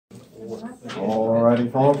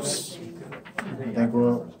Alrighty, folks. I think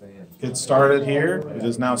we'll get started here. It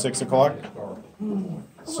is now 6 o'clock.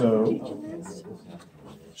 So,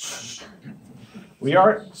 we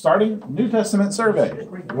are starting New Testament survey.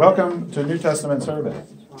 Welcome to New Testament survey.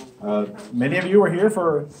 Many of you were here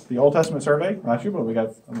for the Old Testament survey last year, but we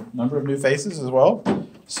got a number of new faces as well.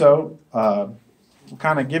 So, we'll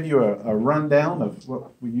kind of give you a rundown of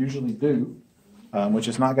what we usually do, which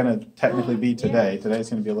is not going to technically be today. Today's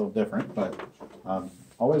going to be a little different, but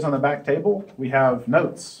always on the back table, we have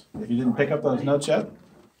notes. If you didn't pick up those notes yet,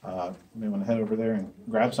 you may want to head over there and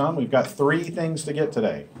grab some. We've got 3 things to get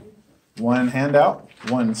today. 1 handout,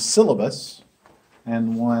 1 syllabus,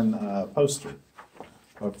 and 1 poster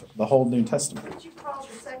of the whole New Testament. What did you call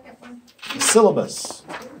the second one? Syllabus.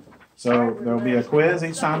 So there will be a quiz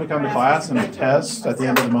each time we come to class and a test at the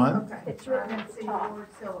end of the month. Okay, it's written in your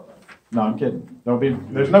syllabus. No, I'm kidding.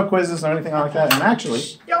 There's no quizzes or anything like that. And actually,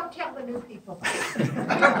 Don't tell the new people.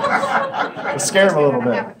 we'll scare them a little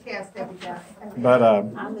bit. Have a test every day. But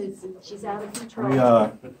She's out of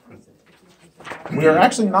control. we are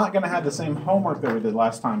actually not going to have the same homework that we did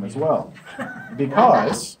last time as well,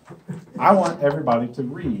 because I want everybody to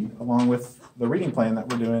read along with the reading plan that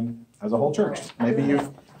we're doing as a whole church. Maybe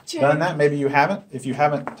you've done that, maybe you haven't. If you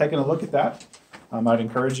haven't taken a look at that, I'd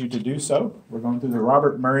encourage you to do so. We're going through the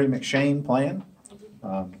Robert Murray M'Cheyne plan,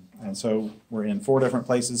 and so we're in 4 different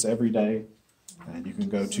places every day, and you can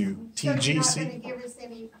go to TGC. So you're not going to give us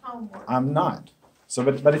any homework? I'm not. So,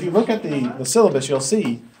 but if you look at the syllabus, you'll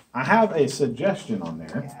see I have a suggestion on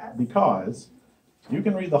there, because you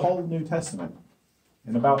can read the whole New Testament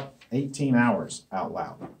in about 18 hours out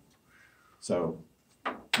loud. So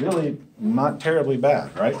really not terribly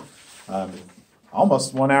bad, right?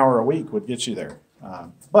 Almost 1 hour a week would get you there.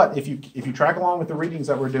 But if you track along with the readings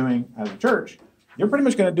that we're doing as a church, you're pretty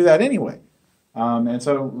much going to do that anyway. And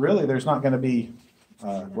so really there's not going to be,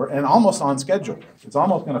 we're almost on schedule. It's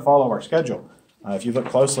almost going to follow our schedule if you look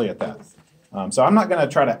closely at that. So I'm not going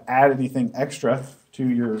to try to add anything extra to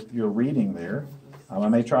your reading there. I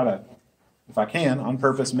may try to, if I can, on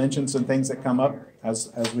purpose, mention some things that come up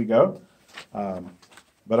as we go.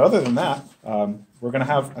 But other than that, we're going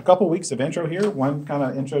to have a couple weeks of intro here, one kind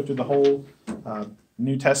of intro to the whole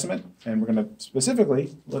New Testament, and we're going to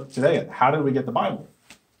specifically look today at how did we get the Bible.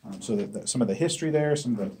 So that some of the history there,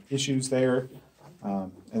 some of the issues there.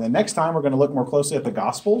 And then next time we're going to look more closely at the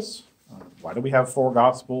Gospels. Why do we have 4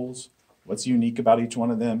 Gospels? What's unique about each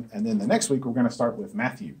one of them? And then the next week we're going to start with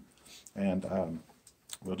Matthew. And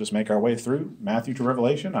we'll just make our way through Matthew to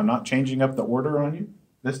Revelation. I'm not changing up the order on you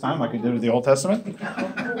this time like we did with the Old Testament.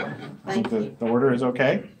 I think the order is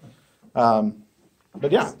okay.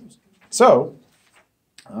 But yeah, so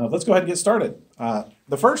let's go ahead and get started.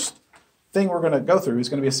 The first thing we're going to go through is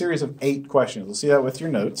going to be a series of 8 questions. We'll see that with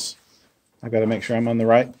your notes. I've got to make sure I'm on the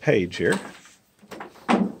right page here.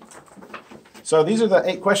 So these are the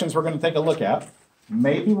 8 questions we're going to take a look at.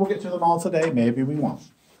 Maybe we'll get to them all today, maybe we won't.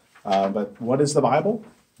 But what is the Bible?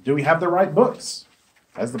 Do we have the right books?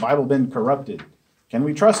 Has the Bible been corrupted? Can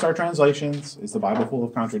we trust our translations? Is the Bible full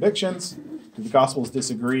of contradictions? Do the Gospels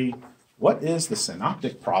disagree? What is the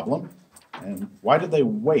synoptic problem? And why did they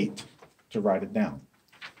wait to write it down?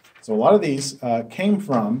 So a lot of these came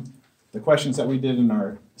from the questions that we did in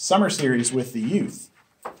our summer series with the youth.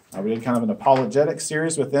 We did kind of an apologetic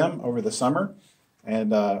series with them over the summer.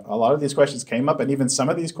 And a lot of these questions came up, and even some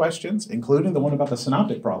of these questions, including the one about the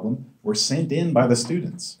synoptic problem, were sent in by the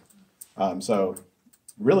students. So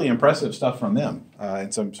really impressive stuff from them,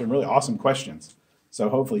 and some really awesome questions. So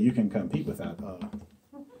hopefully you can compete with that,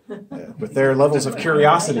 with their levels of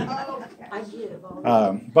curiosity.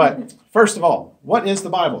 But first of all, what is the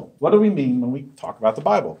Bible? What do we mean when we talk about the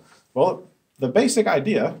Bible? Well, the basic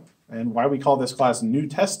idea, and why we call this class New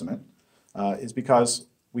Testament, is because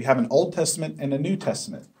we have an Old Testament and a New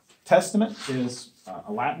Testament. Testament is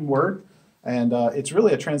a Latin word, and it's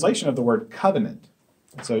really a translation of the word covenant.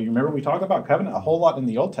 So you remember we talked about covenant a whole lot in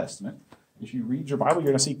the Old Testament. If you read your Bible,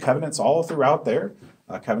 you're going to see covenants all throughout there.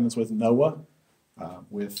 Covenants with Noah,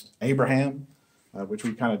 with Abraham, which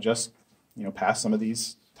we kind of just passed some of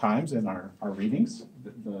these times in our readings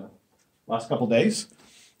the last couple days.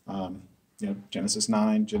 Genesis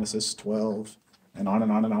 9, Genesis 12, and on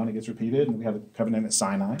and on and on. It gets repeated, and we have a covenant at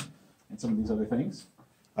Sinai and some of these other things.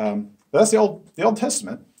 But that's the Old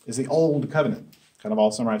Testament is the Old Covenant, kind of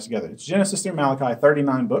all summarized together. It's Genesis through Malachi,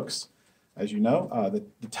 39 books, as you know.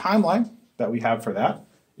 The timeline that we have for that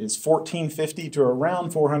is 1450 to around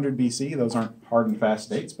 400 BC. Those aren't hard and fast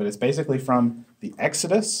dates, but it's basically from the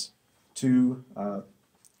Exodus to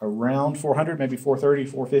around 400, maybe 430,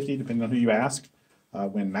 450, depending on who you ask,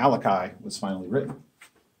 when Malachi was finally written.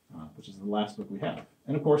 which is the last book we have.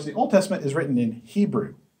 And of course, the Old Testament is written in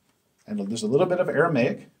Hebrew. And there's a little bit of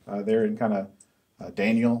Aramaic there in kind of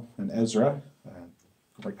Daniel and Ezra,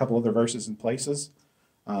 a couple other verses and places,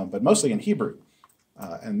 but mostly in Hebrew.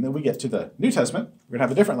 And then we get to the New Testament. We're going to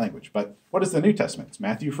have a different language. But what is the New Testament? It's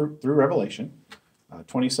Matthew through Revelation.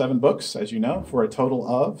 27 books, as you know, for a total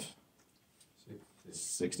of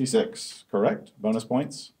 66. Correct? Bonus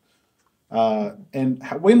points. And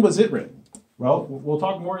when was it written? Well, we'll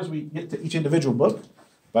talk more as we get to each individual book.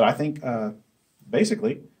 But I think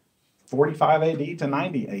basically 45 AD to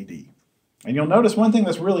 90 AD. And you'll notice one thing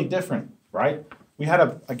that's really different, right? We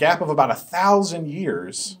had a gap of about 1,000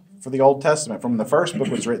 years for the Old Testament from the first book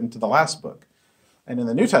was written to the last book. And in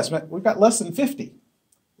the New Testament, we've got less than 50.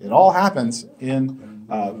 It all happens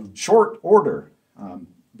in short order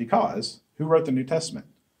because who wrote the New Testament?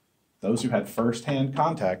 Those who had first-hand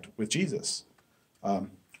contact with Jesus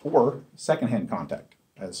or second-hand contact,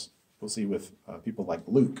 as we'll see with people like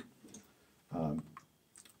Luke.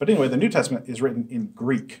 But anyway, the New Testament is written in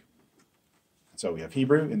Greek. So we have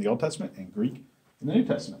Hebrew in the Old Testament and Greek in the New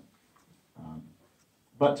Testament.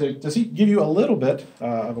 But to give you a little bit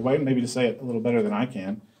of a way, maybe to say it a little better than I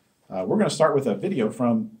can, we're going to start with a video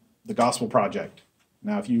from the Gospel Project.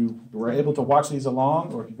 Now, if you were able to watch these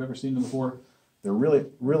along, or if you've ever seen them before, they're really,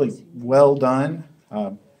 really well done.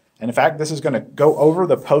 And in fact, this is going to go over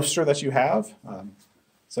the poster that you have.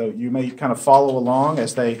 So you may kind of follow along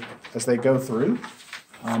as they go through.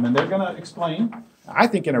 And they're going to explain, I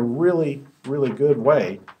think in a really, really good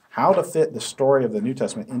way, how to fit the story of the New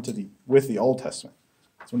Testament with the Old Testament.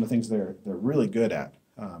 It's one of the things they're really good at.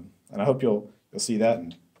 And I hope you'll see that.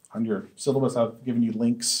 And on your syllabus, I've given you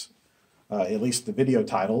links, at least the video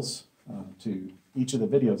titles, to each of the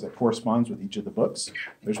videos that corresponds with each of the books.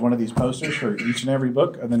 There's one of these posters for each and every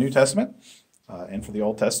book of the New Testament and for the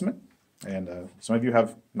Old Testament. And some of you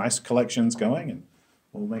have nice collections going, and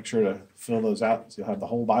we'll make sure to fill those out so you'll have the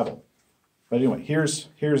whole Bible. But anyway,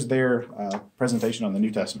 here's their presentation on the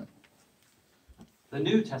New Testament. The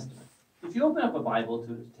New Testament. If you open up a Bible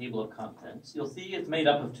to its table of contents, you'll see it's made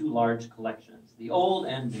up of two large collections, the Old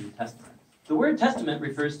and New Testament. The word testament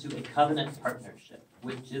refers to a covenant partnership,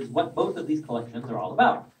 which is what both of these collections are all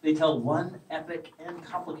about. They tell one epic and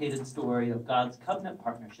complicated story of God's covenant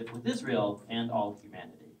partnership with Israel and all of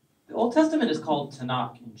humanity. The Old Testament is called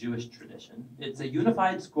Tanakh in Jewish tradition. It's a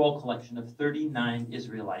unified scroll collection of 39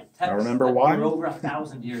 Israelite texts. I remember why. That were over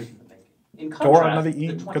 1,000 years in the making. In contrast,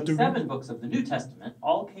 the 27 books of the New Testament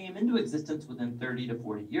all came into existence within 30 to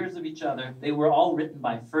 40 years of each other. They were all written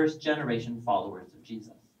by first-generation followers of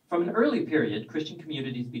Jesus. From an early period, Christian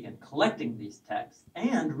communities began collecting these texts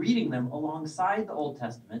and reading them alongside the Old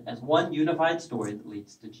Testament as one unified story that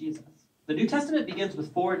leads to Jesus. The New Testament begins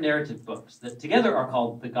with 4 narrative books that together are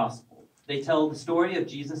called the Gospel. They tell the story of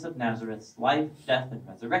Jesus of Nazareth's life, death, and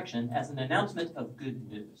resurrection as an announcement of good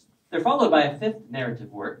news. They're followed by a 5th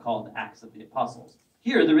narrative work called Acts of the Apostles.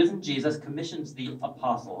 Here, the risen Jesus commissions the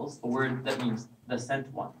apostles, a word that means the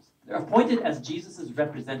sent ones. They're appointed as Jesus'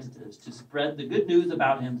 representatives to spread the good news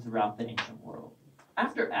about him throughout the ancient world.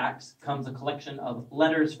 After Acts comes a collection of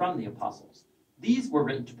letters from the apostles. These were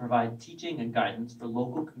written to provide teaching and guidance for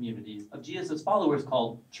local communities of Jesus' followers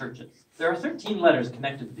called churches. There are 13 letters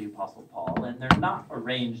connected to the Apostle Paul, and they're not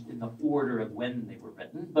arranged in the order of when they were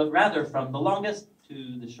written, but rather from the longest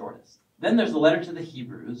to the shortest. Then there's the letter to the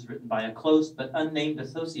Hebrews, written by a close but unnamed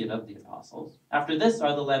associate of the apostles. After this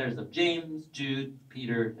are the letters of James, Jude,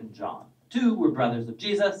 Peter, and John. 2 were brothers of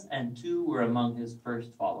Jesus, and 2 were among his first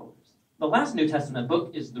followers. The last New Testament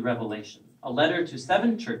book is the Revelation, a letter to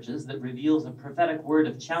 7 churches that reveals a prophetic word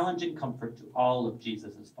of challenge and comfort to all of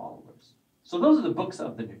Jesus' followers. So those are the books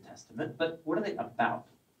of the New Testament, but what are they about?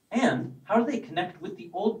 And how do they connect with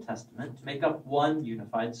the Old Testament to make up one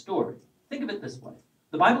unified story? Think of it this way.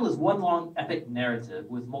 The Bible is one long epic narrative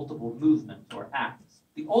with multiple movements or acts.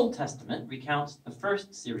 The Old Testament recounts the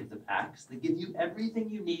first series of acts that give you everything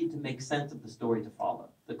you need to make sense of the story to follow.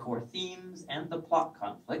 The core themes and the plot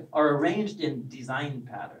conflict are arranged in design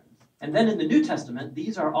patterns. And then in the New Testament,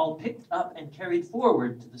 these are all picked up and carried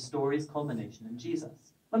forward to the story's culmination in Jesus.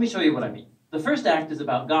 Let me show you what I mean. The first act is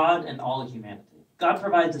about God and all humanity. God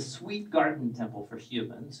provides a sweet garden temple for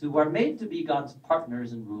humans who are made to be God's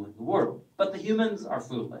partners in ruling the world. But the humans are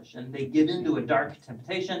foolish, and they give in to a dark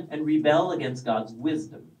temptation and rebel against God's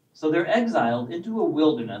wisdom. So they're exiled into a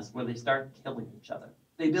wilderness where they start killing each other.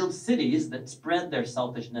 They build cities that spread their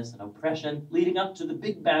selfishness and oppression, leading up to the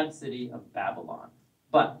big bad city of Babylon.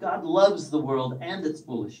 But God loves the world and its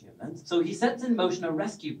foolish humans, so he sets in motion a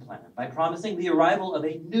rescue plan by promising the arrival of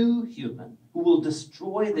a new human who will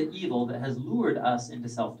destroy the evil that has lured us into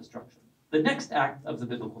self-destruction. The next act of the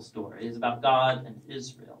biblical story is about God and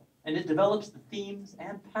Israel, and it develops the themes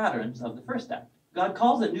and patterns of the first act. God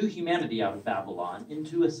calls a new humanity out of Babylon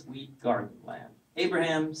into a sweet garden land.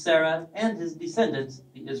 Abraham, Sarah, and his descendants,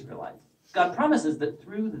 the Israelites. God promises that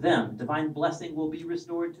through them, divine blessing will be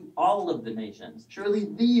restored to all of the nations. Surely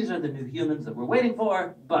these are the new humans that we're waiting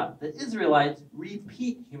for, but the Israelites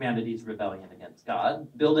repeat humanity's rebellion against God,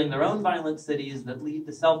 building their own violent cities that lead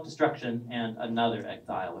to self-destruction and another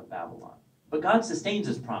exile of Babylon. But God sustains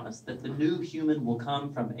his promise that the new human will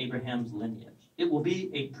come from Abraham's lineage. It will be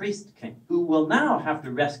a priest king who will now have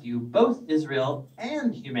to rescue both Israel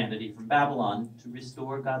and humanity from Babylon to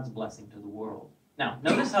restore God's blessing to the world. Now,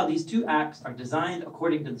 notice how these two acts are designed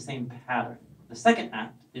according to the same pattern. The second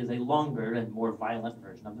act is a longer and more violent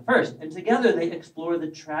version of the first, and together they explore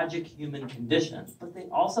the tragic human condition, but they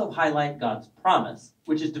also highlight God's promise,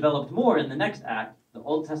 which is developed more in the next act, the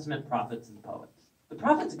Old Testament prophets and poets. The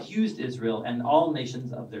prophets accused Israel and all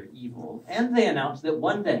nations of their evil, and they announced that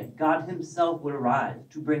one day God himself would arise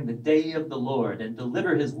to bring the day of the Lord and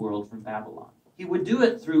deliver his world from Babylon. He would do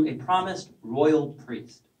it through a promised royal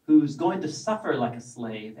priest who's going to suffer like a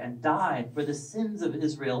slave and die for the sins of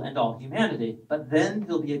Israel and all humanity, but then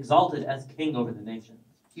he'll be exalted as king over the nations.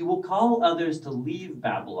 He will call others to leave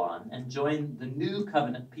Babylon and join the new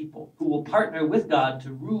covenant people who will partner with God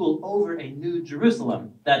to rule over a new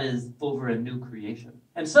Jerusalem, that is, over a new creation.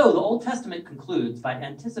 And so the Old Testament concludes by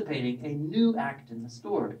anticipating a new act in the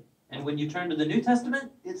story. And when you turn to the New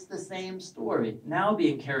Testament, it's the same story, now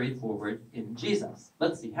being carried forward in Jesus.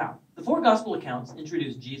 Let's see how. The four gospel accounts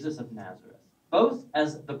introduce Jesus of Nazareth, both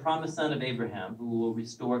as the promised son of Abraham who will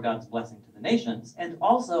restore God's blessing to the nations, and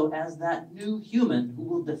also as that new human who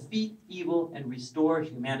will defeat evil and restore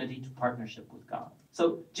humanity to partnership with God.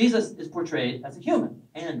 So Jesus is portrayed as a human,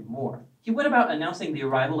 and more. He went about announcing the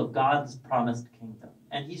arrival of God's promised kingdom,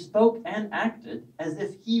 and he spoke and acted as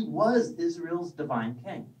if he was Israel's divine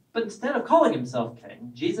king. But instead of calling himself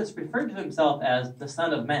king, Jesus referred to himself as the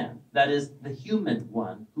Son of Man, that is, the human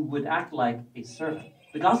one who would act like a servant.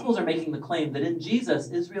 The Gospels are making the claim that in Jesus,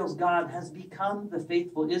 Israel's God has become the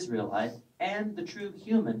faithful Israelite and the true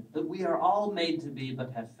human that we are all made to be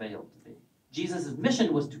but have failed to be. Jesus'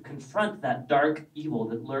 mission was to confront that dark evil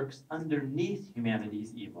that lurks underneath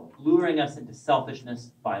humanity's evil, luring us into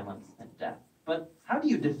selfishness, violence, and death. But how do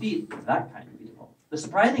you defeat that kind of evil? The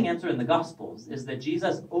surprising answer in the Gospels is that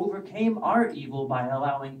Jesus overcame our evil by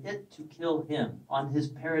allowing it to kill him on his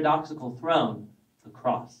paradoxical throne, the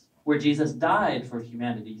cross, where Jesus died for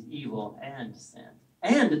humanity's evil and sin.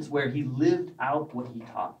 And it's where he lived out what he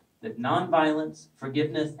taught, that nonviolence,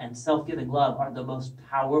 forgiveness, and self-giving love are the most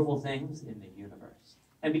powerful things in the universe.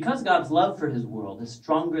 And because God's love for his world is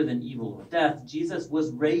stronger than evil or death, Jesus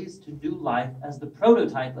was raised to new life as the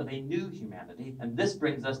prototype of a new humanity, and this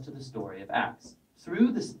brings us to the story of Acts.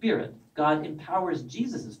 Through the Spirit, God empowers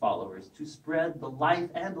Jesus' followers to spread the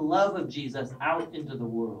life and love of Jesus out into the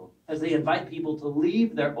world as they invite people to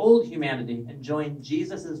leave their old humanity and join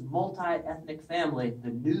Jesus' multi-ethnic family,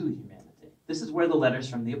 the new humanity. This is where the letters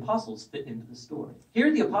from the apostles fit into the story.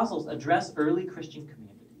 Here the apostles address early Christian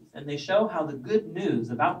communities, and they show how the good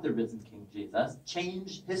news about the risen King Jesus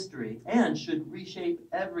changed history and should reshape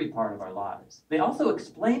every part of our lives. They also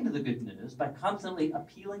explained the good news by constantly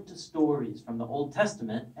appealing to stories from the Old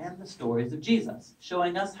Testament and the stories of Jesus,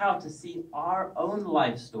 showing us how to see our own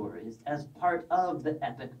life stories as part of the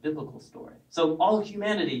epic biblical story. So all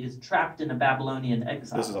humanity is trapped in a Babylonian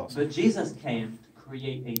exile. This is awesome. But Jesus came to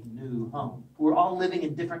create a new home. We're all living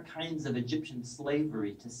in different kinds of Egyptian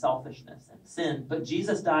slavery to selfishness and sin, but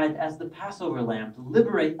Jesus died as the Passover lamb to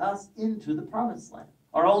liberate us into the promised land.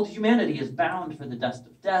 Our old humanity is bound for the dust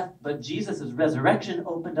of death, but Jesus' resurrection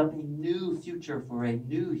opened up a new future for a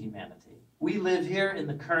new humanity. We live here in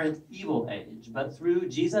the current evil age, but through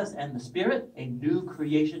Jesus and the Spirit, a new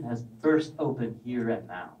creation has burst open here and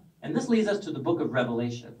now. And this leads us to the book of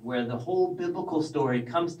Revelation, where the whole biblical story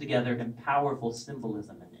comes together in powerful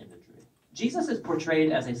symbolism and imagery. Jesus is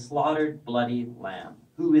portrayed as a slaughtered, bloody lamb,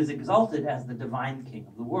 who is exalted as the divine king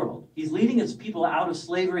of the world. He's leading his people out of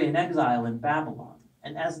slavery and exile in Babylon.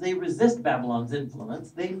 And as they resist Babylon's influence,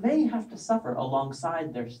 they may have to suffer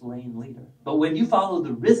alongside their slain leader. But when you follow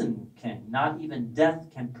the risen king, not even death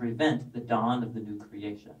can prevent the dawn of the new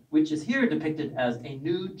creation, which is here depicted as a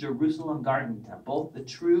new Jerusalem garden temple, the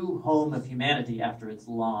true home of humanity after its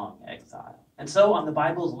long exile. And so on the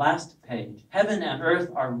Bible's last page, heaven and earth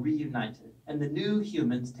are reunited, and the new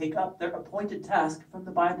humans take up their appointed task from the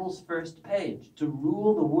Bible's first page, to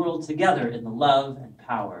rule the world together in the love and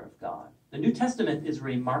power of God. The New Testament is a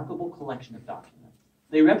remarkable collection of documents.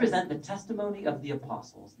 They represent the testimony of the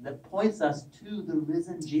apostles that points us to the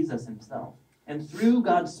risen Jesus himself. And through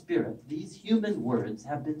God's Spirit, these human words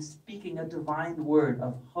have been speaking a divine word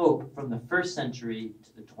of hope from the first century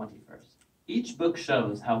to the 21st. Each book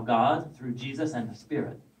shows how God, through Jesus and the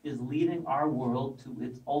Spirit, is leading our world to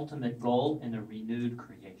its ultimate goal in a renewed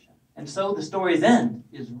creation. And so the story's end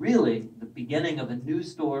is really the beginning of a new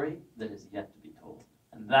story that is yet to be told.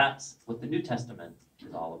 And that's what the New Testament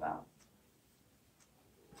is all about.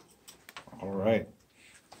 All right.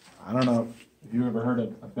 I don't know if you ever heard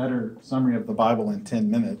a better summary of the Bible in 10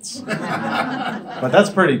 minutes, but that's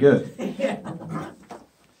pretty good.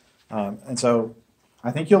 And so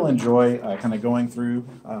I think you'll enjoy kind of going through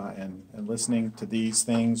and listening to these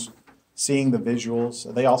things, seeing the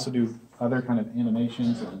visuals. They also do other kind of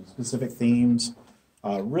animations and specific themes.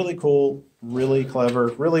 Really cool, really clever,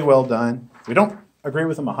 really well done. We don't agree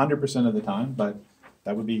with them 100% of the time, but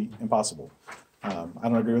that would be impossible. I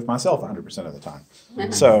don't agree with myself 100% of the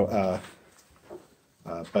time. So,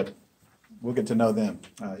 but we'll get to know them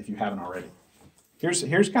if you haven't already.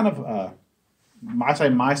 Here's kind of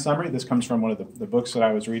my summary. This comes from one of the books that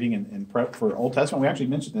I was reading in prep for Old Testament. We actually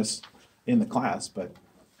mentioned this in the class, but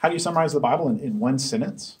how do you summarize the Bible in one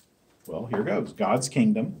sentence? Well, here goes. God's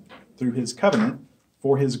kingdom through his covenant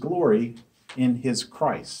for his glory in his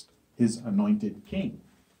Christ, his anointed king.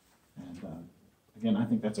 And again, I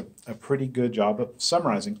think that's a pretty good job of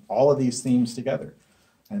summarizing all of these themes together.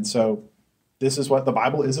 And so this is what the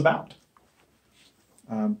Bible is about.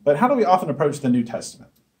 But how do we often approach the New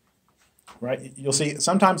Testament? Right? You'll see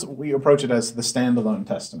sometimes we approach it as the standalone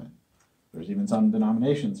testament. There's even some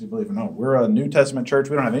denominations who believe, no, we're a New Testament church.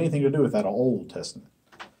 We don't have anything to do with that Old Testament.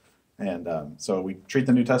 And so we treat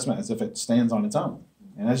the New Testament as if it stands on its own.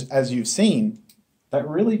 And as you've seen, that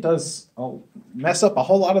really does mess up a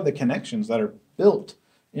whole lot of the connections that are built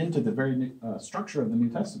into the very structure of the New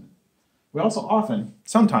Testament. We also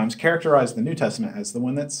sometimes characterize the New Testament as the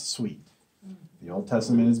one that's sweet. The Old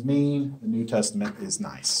Testament is mean, the New Testament is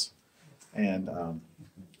nice. And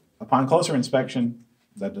upon closer inspection,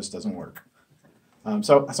 that just doesn't work.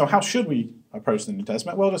 So how should we approach the New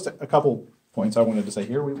Testament? Well, just a couple points I wanted to say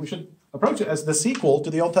here. We should approach it as the sequel to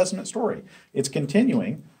the Old Testament story. It's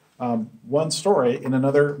continuing one story in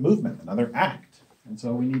another movement, another act. And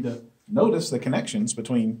so we need to notice the connections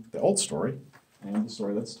between the old story and the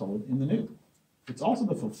story that's told in the new. It's also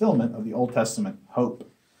the fulfillment of the Old Testament hope.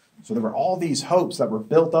 So there were all these hopes that were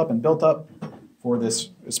built up for this,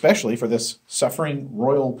 especially for this suffering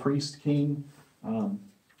royal priest king.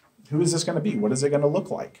 Who is this going to be? What is it going to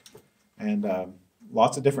look like? And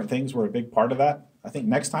lots of different things were a big part of that. I think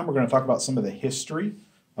next time we're going to talk about some of the history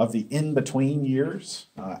of the in-between years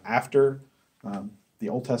after the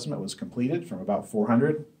Old Testament was completed, from about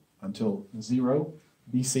 400 until 0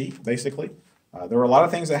 BC, basically. There were a lot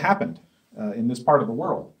of things that happened in this part of the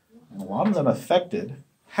world, and a lot of them affected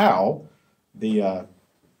how the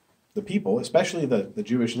people, especially the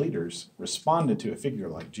Jewish leaders, responded to a figure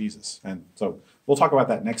like Jesus. And so we'll talk about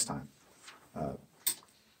that next time.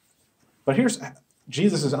 But here's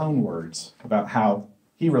Jesus' own words about how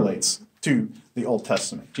he relates to the Old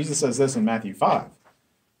Testament. Jesus says this in Matthew 5.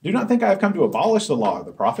 Do not think I have come to abolish the law of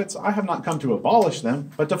the prophets. I have not come to abolish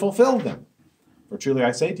them, but to fulfill them. For truly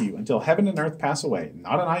I say to you, until heaven and earth pass away,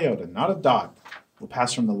 not an iota, not a dot will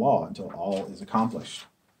pass from the law until all is accomplished.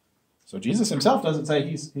 So Jesus himself doesn't say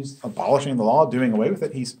he's abolishing the law, doing away with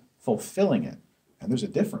it. He's fulfilling it. And there's a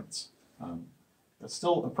difference. It's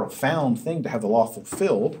still a profound thing to have the law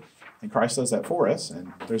fulfilled, and Christ does that for us.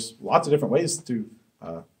 And there's lots of different ways to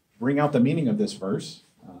bring out the meaning of this verse.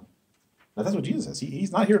 But that's what Jesus says.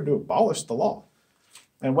 He's not here to abolish the law.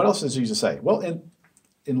 And what else does Jesus say? Well,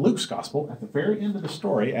 in Luke's gospel, at the very end of the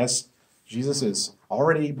story, as Jesus has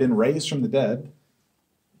already been raised from the dead,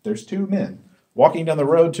 there's two men walking down the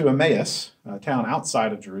road to Emmaus, a town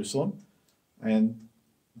outside of Jerusalem, and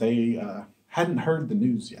they hadn't heard the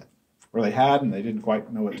news yet. Or they had, and they didn't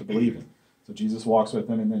quite know what to believe in. So Jesus walks with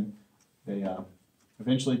them, and then they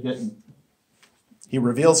eventually he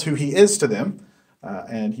reveals who he is to them,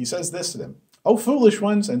 and he says this to them, O foolish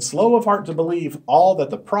ones, and slow of heart to believe all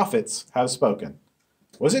that the prophets have spoken.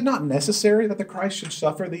 Was it not necessary that the Christ should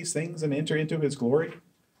suffer these things and enter into his glory?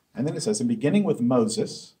 And then it says, and beginning with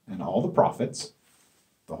Moses and all the prophets,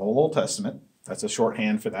 the whole Old Testament, that's a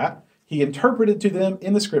shorthand for that, he interpreted to them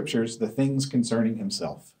in the scriptures the things concerning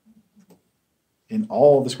himself. In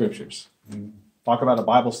all the scriptures. Talk about a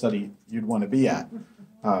Bible study you'd want to be at.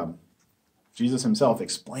 Jesus himself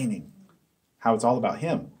explaining how it's all about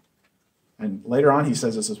him. And later on he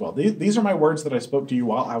says this as well. These are my words that I spoke to you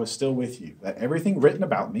while I was still with you, that everything written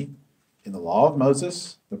about me in the law of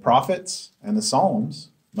Moses, the prophets, and the Psalms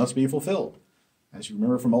must be fulfilled. As you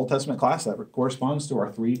remember from Old Testament class, that corresponds to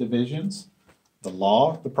our three divisions: the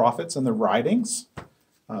law, the prophets, and the writings.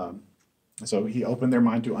 So he opened their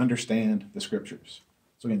mind to understand the scriptures.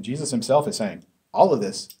 So again, Jesus himself is saying, all of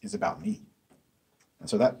this is about me. And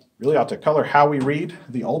so that really ought to color how we read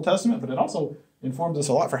the Old Testament, but it also informs us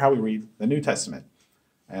a lot for how we read the New Testament.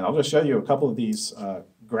 And I'll just show you a couple of these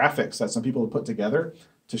graphics that some people have put together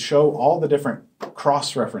to show all the different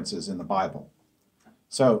cross-references in the Bible.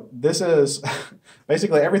 So this is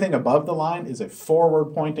basically everything above the line is a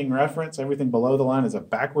forward-pointing reference. Everything below the line is a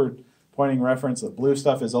backward-pointing reference. The blue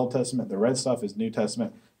stuff is Old Testament. The red stuff is New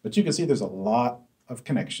Testament. But you can see there's a lot of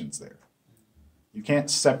connections there. You can't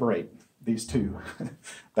separate these two.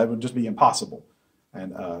 That would just be impossible.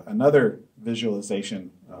 And another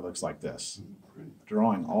visualization looks like this,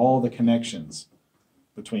 drawing all the connections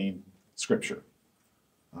between Scripture.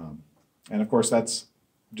 And of course, that's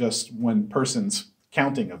just one person's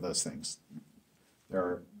counting of those things. There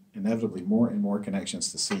are inevitably more and more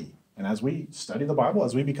connections to see. And as we study the Bible,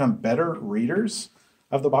 as we become better readers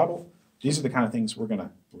of the Bible, these are the kind of things we're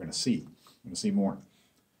gonna see. We're gonna see more.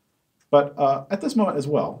 But at this moment as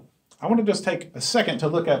well, I want to just take a second to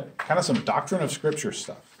look at kind of some doctrine of Scripture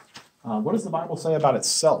stuff. What does the Bible say about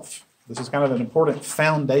itself? This is kind of an important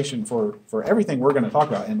foundation for everything we're going to talk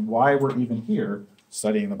about and why we're even here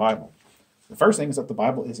studying the Bible. The first thing is that the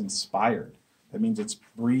Bible is inspired. That means it's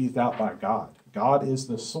breathed out by God. God is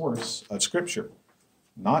the source of Scripture,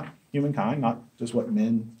 not humankind, not just what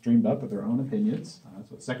men dreamed up with their own opinions.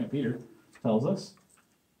 That's what 2 Peter tells us.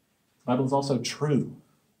 The Bible is also true,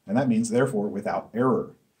 and that means, therefore, without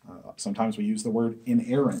error. Sometimes we use the word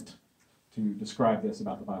inerrant to describe this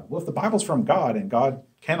about the Bible. Well, if the Bible's from God and God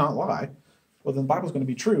cannot lie, well, then the Bible's going to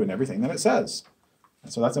be true in everything that it says.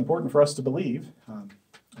 And so that's important for us to believe,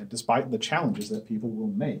 despite the challenges that people will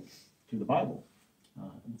make to the Bible.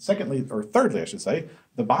 Secondly, or thirdly, I should say,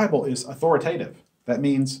 the Bible is authoritative. That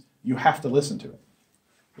means you have to listen to it.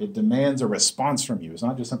 It demands a response from you. It's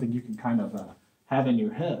not just something you can kind of have in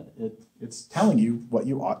your head. It's telling you what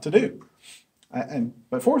you ought to do.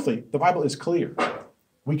 But fourthly, the Bible is clear.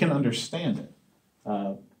 We can understand it.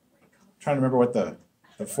 Trying to remember what the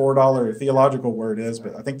 $4 theological word is,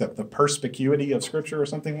 but I think that the perspicuity of Scripture or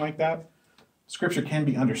something like that. Scripture can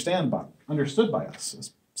be understood by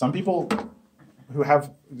us. Some people who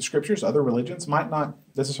have the Scriptures, other religions, might not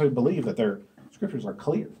necessarily believe that their Scriptures are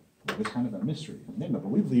clear. It's kind of a mystery. But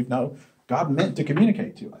we believe, no, God meant to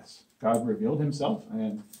communicate to us. God revealed himself,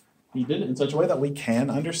 and he did it in such a way that we can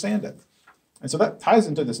understand it. And so that ties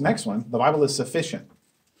into this next one. The Bible is sufficient.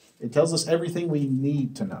 It tells us everything we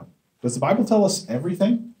need to know. Does the Bible tell us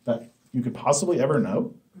everything that you could possibly ever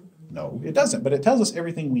know? No, it doesn't. But it tells us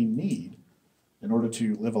everything we need in order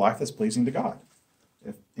to live a life that's pleasing to God.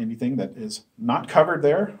 If anything that is not covered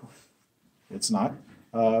there, it's not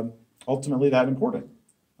ultimately that important.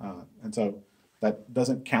 And so that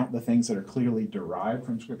doesn't count the things that are clearly derived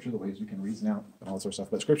from Scripture, the ways we can reason out and all that sort of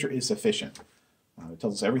stuff. But Scripture is sufficient. It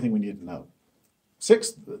tells us everything we need to know.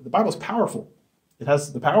 Sixth, the Bible is powerful. It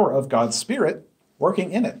has the power of God's Spirit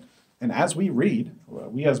working in it. And as we read,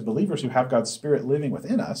 we as believers who have God's Spirit living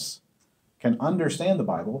within us can understand the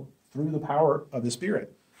Bible through the power of the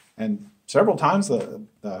Spirit. And several times,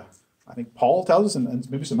 I think Paul tells us,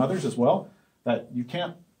 and maybe some others as well, that you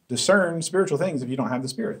can't discern spiritual things if you don't have the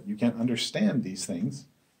Spirit. You can't understand these things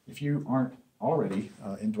if you aren't already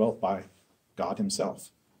indwelt by God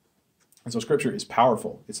himself. And so Scripture is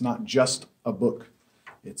powerful. It's not just a book.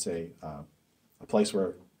 It's a place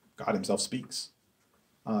where God himself speaks.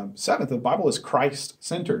 Seventh, the Bible is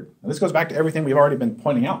Christ-centered. Now, this goes back to everything we've already been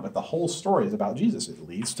pointing out, but the whole story is about Jesus. It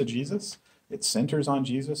leads to Jesus, it centers on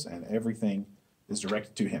Jesus, and everything is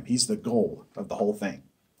directed to him. He's the goal of the whole thing.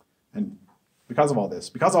 And because of all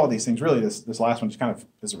these things, really, this last one just kind of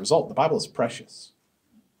is a result. The Bible is precious.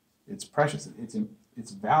 It's precious.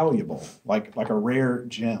 It's valuable, like a rare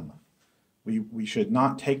gem. We should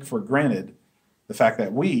not take for granted the fact that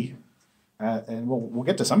and we'll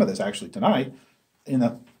get to some of this actually tonight, in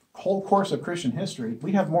the whole course of Christian history,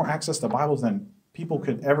 we have more access to Bibles than people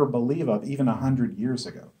could ever believe of even 100 years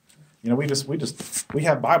ago. We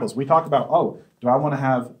have Bibles. We talk about, do I want to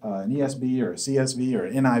have an ESV or a CSV or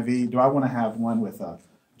an NIV? Do I want to have one with a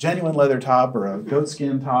genuine leather top or a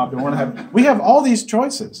goatskin top? We have all these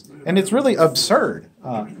choices, and it's really absurd.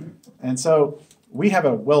 And so we have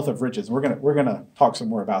a wealth of riches. We're gonna talk some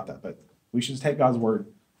more about that, but we should take God's word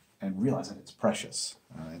and realize that it's precious,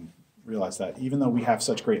 and realize that even though we have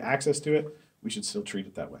such great access to it, we should still treat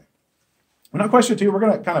it that way. Well, now, question two, we're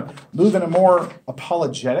going to kind of move in a more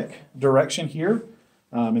apologetic direction here.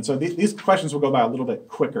 And so these questions will go by a little bit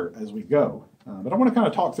quicker as we go. But I want to kind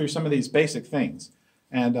of talk through some of these basic things.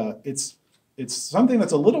 And it's something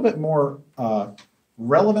that's a little bit more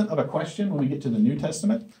relevant of a question when we get to the New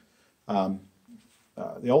Testament.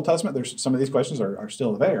 The Old Testament, there's some of these questions are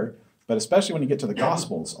still there, but especially when you get to the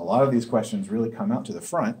Gospels, a lot of these questions really come out to the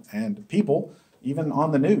front. And people, even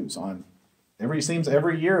on the news,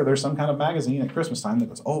 every year there's some kind of magazine at Christmas time that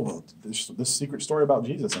goes, oh, well, this secret story about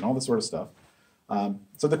Jesus and all this sort of stuff.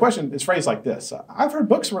 So the question is phrased like this. I've heard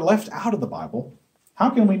books were left out of the Bible. How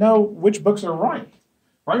can we know which books are right?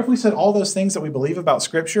 Right? If we said all those things that we believe about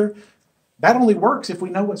Scripture, that only works if we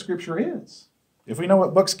know what Scripture is, if we know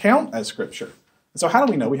what books count as Scripture. And so how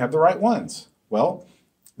do we know we have the right ones? Well,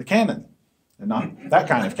 the canon, and not that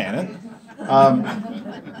kind of canon.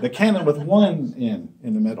 The canon with one in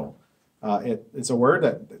the middle. It's a word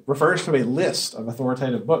that refers to a list of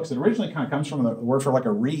authoritative books. It originally kind of comes from the word for like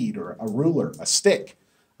a reed or a ruler, a stick.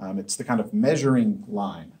 It's the kind of measuring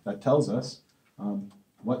line that tells us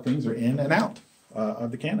what things are in and out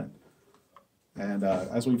of the canon. And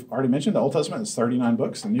as we've already mentioned, the Old Testament is 39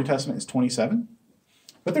 books. The New Testament is 27.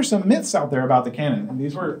 But there's some myths out there about the canon. And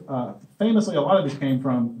these were, famously, a lot of these came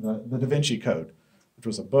from the Da Vinci Code, which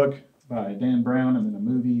was a book by Dan Brown and then a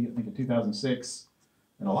movie, I think in 2006.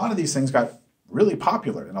 And a lot of these things got really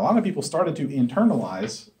popular. And a lot of people started to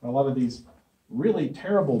internalize a lot of these really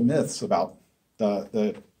terrible myths about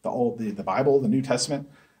the Bible, the New Testament.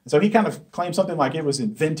 And so he kind of claimed something like it was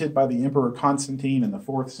invented by the Emperor Constantine in the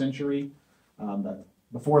 4th century. That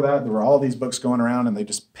before that, there were all these books going around, and they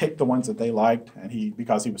just picked the ones that they liked, and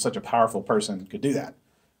because he was such a powerful person, could do that.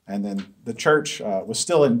 And then the church was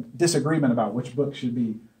still in disagreement about which book should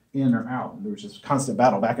be in or out. And there was just constant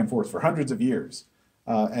battle back and forth for hundreds of years.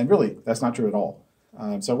 And really, that's not true at all.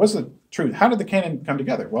 So what's the truth? How did the canon come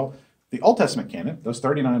together? Well, the Old Testament canon, those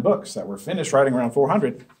 39 books that were finished writing around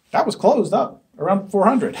 400, that was closed up around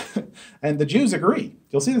 400. And the Jews agree.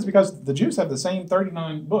 You'll see this because the Jews have the same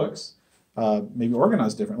 39 books, maybe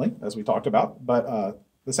organized differently, as we talked about, but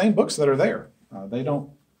the same books that are there. They don't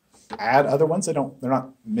add other ones. They're not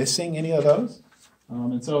missing any of those.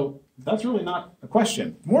 And so that's really not a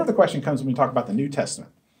question. More of the question comes when we talk about the New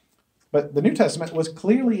Testament. But the New Testament was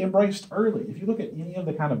clearly embraced early. If you look at any of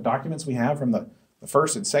the kind of documents we have from the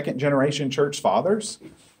first and second generation church fathers,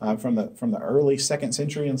 from the early 2nd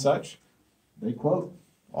century and such, they quote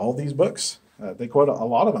all these books. They quote a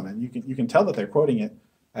lot of them, and you can tell that they're quoting it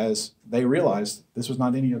as they realized this was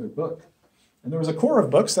not any other book. And there was a core of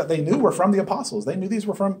books that they knew were from the apostles. They knew these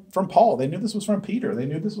were from Paul. They knew this was from Peter. They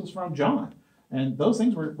knew this was from John. And those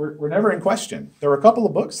things were never in question. There were a couple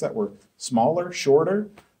of books that were smaller, shorter,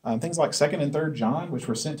 things like 2nd and 3rd John, which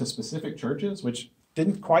were sent to specific churches, which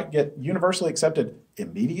didn't quite get universally accepted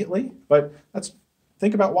immediately. But let's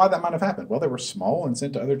think about why that might have happened. Well, they were small and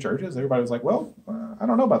sent to other churches. Everybody was like, well, I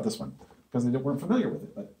don't know about this one, because they weren't familiar with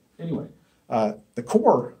it. But anyway, the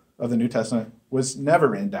core of the New Testament was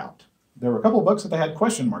never in doubt. There were a couple of books that they had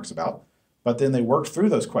question marks about, but then they worked through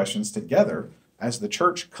those questions together as the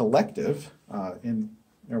church collective in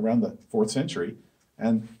around the 4th century,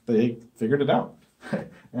 and they figured it out.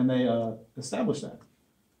 And they established that.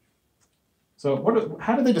 So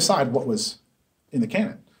how did they decide what was in the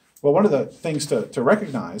canon? Well, one of the things to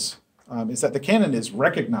recognize is that the canon is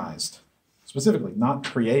recognized, specifically, not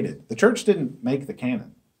created. The church didn't make the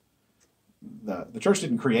canon. The church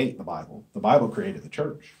didn't create the Bible. The Bible created the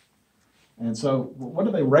church. And so what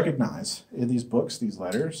do they recognize in these books, these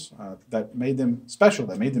letters, that made them special,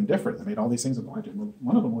 that made them different, that made all these things apply to them?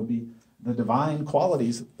 One of them would be the divine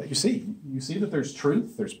qualities that you see. You see that there's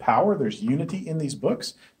truth, there's power, there's unity in these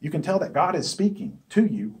books. You can tell that God is speaking to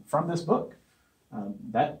you from this book.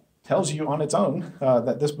 That tells you on its own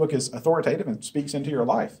that this book is authoritative and speaks into your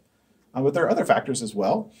life. But there are other factors as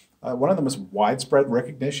well. One of them is widespread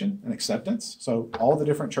recognition and acceptance. So all the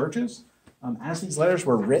different churches, as these letters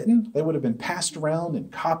were written, they would have been passed around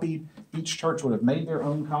and copied. Each church would have made their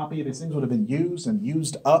own copy. These things would have been used and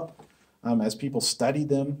used up as people studied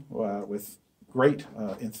them with great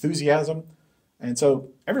enthusiasm. And so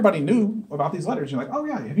everybody knew about these letters. You're like, oh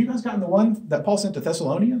yeah, have you guys gotten the one that Paul sent to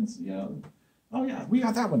Thessalonians? Oh yeah, we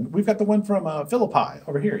got that one. We've got the one from Philippi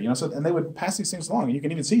over here. And they would pass these things along. And you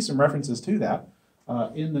can even see some references to that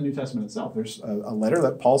in the New Testament itself. There's a letter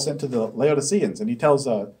that Paul sent to the Laodiceans, and he tells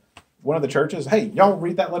one of the churches, hey, y'all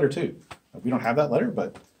read that letter too. We don't have that letter,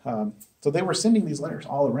 but so they were sending these letters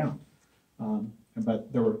all around.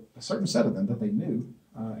 But there were a certain set of them that they knew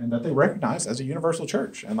and that they recognized as a universal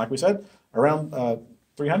church. And like we said, around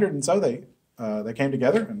 300 and so they came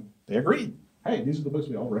together and they agreed. Hey, these are the books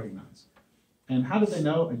we all recognize. And how did they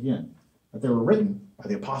know, again, that they were written by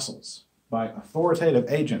the apostles? by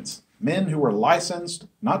authoritative agents, men who were licensed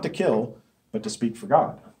not to kill, but to speak for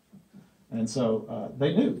God. And so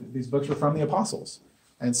they knew these books were from the apostles.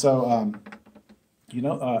 And so,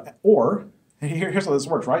 here's how this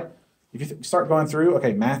works, right? If you start going through,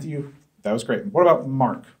 okay, Matthew, that was great. What about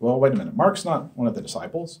Mark? Well, wait a minute. Mark's not one of the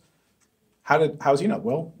disciples. How's he know?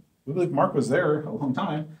 Well, we believe Mark was there a long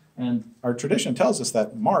time, and our tradition tells us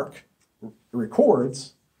that Mark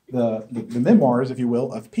records the memoirs, if you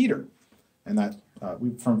will, of Peter. And that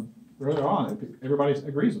from earlier on, everybody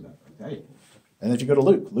agrees with that. Okay. And if you go to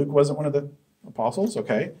Luke, Luke wasn't one of the apostles,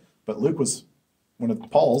 okay, but Luke was one of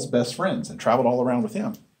Paul's best friends and traveled all around with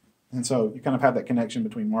him. And so you kind of have that connection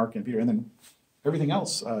between Mark and Peter. And then everything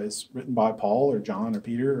else is written by Paul or John or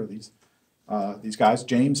Peter or these guys,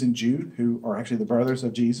 James and Jude, who are actually the brothers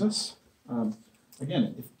of Jesus.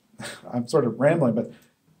 Again, I'm sort of rambling, but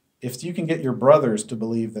if you can get your brothers to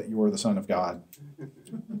believe that you are the Son of God,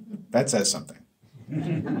 that says something.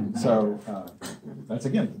 So that's,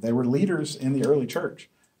 again, they were leaders in the early church.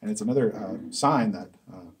 And it's another sign that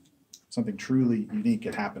something truly unique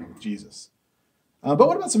had happened with Jesus. But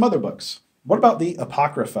what about some other books? What about the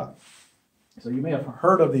Apocrypha? So you may have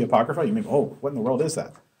heard of the Apocrypha. You may go, oh, what in the world is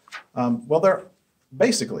that? Well, there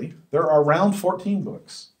are around 14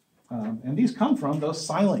 books. And these come from those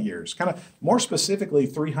silent years, kind of more specifically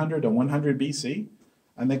 300 to 100 BC.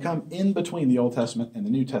 And they come in between the Old Testament and the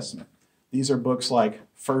New Testament. These are books like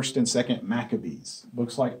 1st and 2nd Maccabees,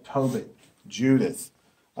 books like Tobit, Judith,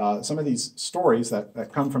 some of these stories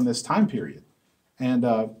that come from this time period. And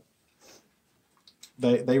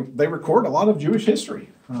they record a lot of Jewish history,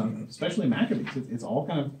 especially Maccabees. It's all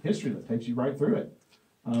kind of history that takes you right through it.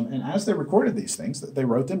 And as they recorded these things, they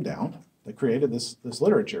wrote them down. They created this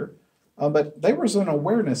literature. But there was an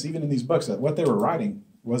awareness, even in these books, that what they were writing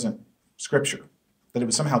wasn't Scripture, that it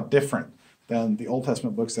was somehow different than the Old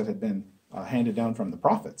Testament books that had been handed down from the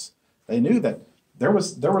prophets. They knew that there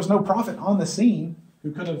was no prophet on the scene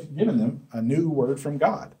who could have given them a new word from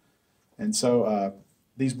God. And so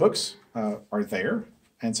these books are there.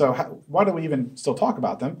 And so why do we even still talk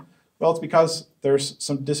about them? Well, it's because there's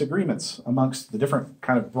some disagreements amongst the different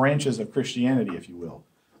kind of branches of Christianity, if you will.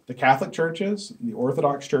 The Catholic churches, the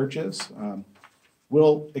Orthodox churches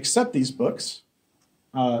will accept these books,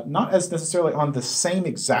 not as necessarily on the same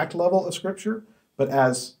exact level of Scripture, but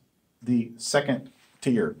as the second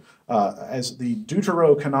tier, as the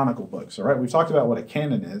deuterocanonical books. All right, we've talked about what a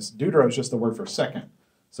canon is. Deutero is just the word for second.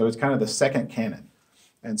 So it's kind of the second canon.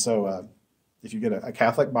 And so if you get a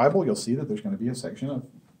Catholic Bible, you'll see that there's going to be a section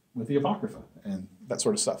with the Apocrypha and that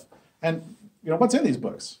sort of stuff. And, what's in these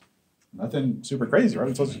books? Nothing super crazy, right?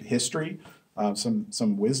 It's also history,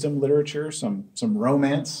 some wisdom literature, some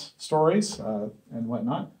romance stories and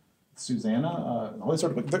whatnot. Susanna, all these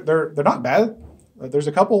sort of books. They're not bad. There's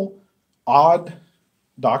a couple odd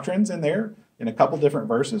doctrines in there in a couple different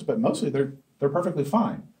verses, but mostly they're perfectly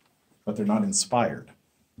fine. But they're not inspired,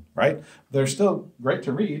 right? They're still great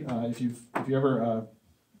to read if you ever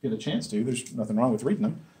get a chance to. There's nothing wrong with reading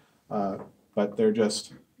them, but they're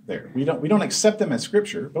just there. We don't accept them as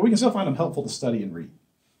Scripture, but we can still find them helpful to study and read.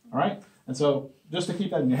 All right? And so just to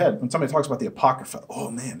keep that in your head, when somebody talks about the Apocrypha, oh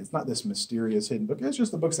man, it's not this mysterious hidden book. It's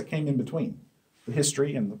just the books that came in between, the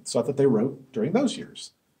history and the stuff that they wrote during those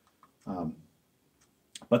years.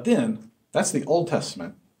 But then, that's the Old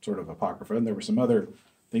Testament sort of Apocrypha, and there were some other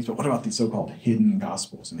things, but what about these so-called hidden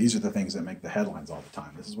Gospels? And these are the things that make the headlines all the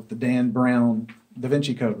time. This is what the Dan Brown Da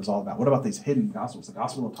Vinci Code was all about. What about these hidden Gospels? The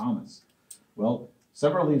Gospel of Thomas. Well,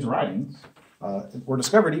 several of these writings were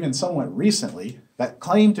discovered even somewhat recently that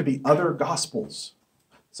claim to be other Gospels.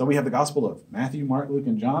 So we have the Gospel of Matthew, Mark, Luke,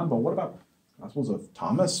 and John, but what about Gospels of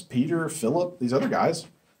Thomas, Peter, Philip, these other guys?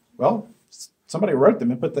 Well, somebody wrote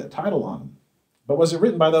them and put that title on them. But was it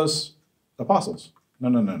written by those apostles?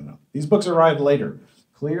 No. These books arrived later,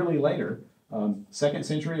 clearly later, 2nd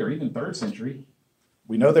century or even 3rd century.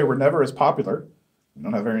 We know they were never as popular. We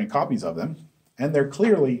don't have very many copies of them. And they're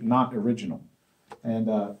clearly not original. And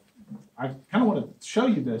I kind of want to show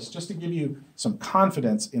you this just to give you some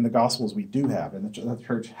confidence in the Gospels we do have and that the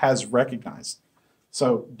church has recognized.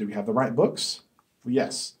 So do we have the right books? Well,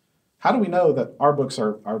 yes. How do we know that our books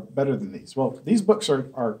are better than these? Well, these books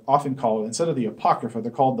are often called, instead of the Apocrypha,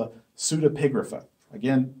 they're called the pseudepigrapha.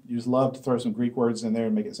 Again, you just love to throw some Greek words in there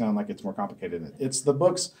and make it sound like it's more complicated. It's the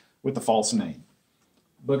books with the false name.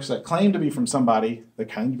 Books that claim to be from somebody,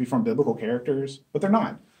 that claim to be from biblical characters, but they're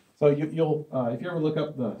not. So you'll if you ever look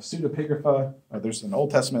up the pseudepigrapha, there's some Old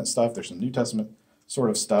Testament stuff, there's some New Testament sort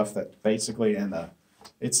of stuff that basically, and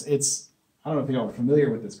it's I don't know if y'all are familiar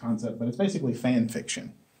with this concept, but it's basically fan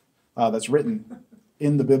fiction that's written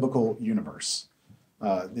in the biblical universe.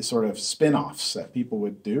 these sort of spin-offs that people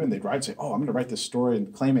would do, and they'd write and say, oh, I'm going to write this story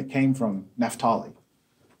and claim it came from Naphtali,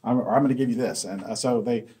 or I'm going to give you this. And so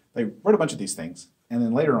they wrote a bunch of these things, and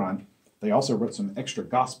then later on, they also wrote some extra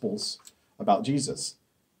gospels about Jesus.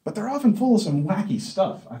 But they're often full of some wacky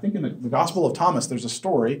stuff. I think in the Gospel of Thomas, there's a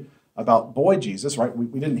story about boy Jesus, right?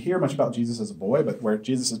 We didn't hear much about Jesus as a boy, but where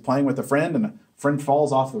Jesus is playing with a friend, and a friend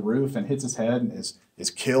falls off the roof and hits his head and is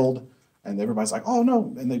killed. And everybody's like, oh,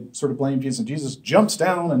 no. And they sort of blame Jesus. And Jesus jumps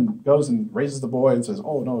down and goes and raises the boy and says,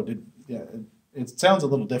 oh, no, it sounds a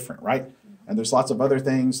little different, right? And there's lots of other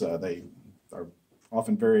things. They are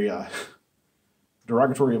often very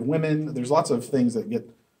derogatory of women. There's lots of things that get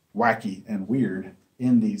wacky and weird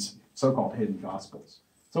in these so-called hidden gospels.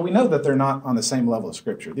 So we know that they're not on the same level of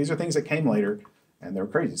Scripture. These are things that came later, and they're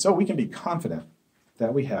crazy. So we can be confident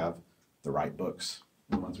that we have the right books,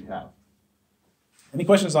 the ones we have. Any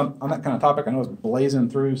questions on that kind of topic? I know I was blazing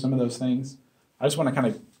through some of those things. I just want to kind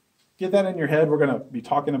of get that in your head. We're going to be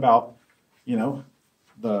talking about,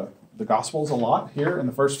 the Gospels a lot here in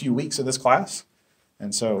the first few weeks of this class.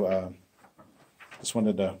 And so just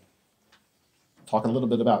wanted to talk a little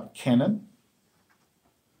bit about canon.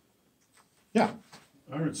 Yeah.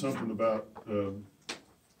 I heard something about the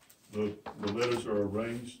letters are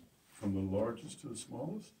arranged from the largest to the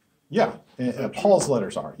smallest. Yeah, Paul's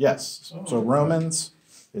letters are, yes. Oh, so Romans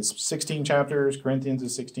is 16 chapters, Corinthians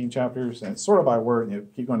is 16 chapters, and it's sort of by word.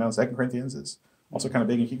 Keep going down. 2 Corinthians is also kind of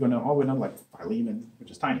big, and keep going down all the way down like Philemon,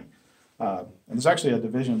 which is tiny. And there's actually a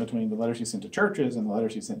division between the letters he sent to churches and the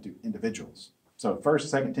letters he sent to individuals. So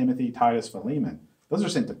 1st, 2nd Timothy, Titus, Philemon, those are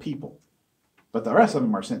sent to people. But the rest of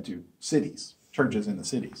them are sent to cities, churches in the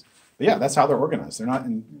cities. But yeah, that's how they're organized. They're not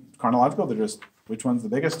in chronological, they're just which one's the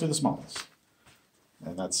biggest to the smallest.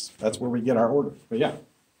 And that's where we get our order. But yeah.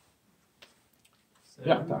 So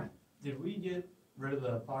Yeah, Ty. Did we get rid of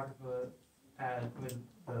the Apocrypha with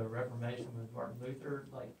the Reformation with Martin Luther?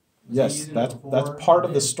 Yes, that's part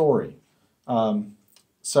of the story.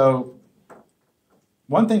 So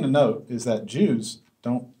one thing to note is that Jews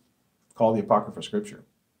don't call the Apocrypha Scripture.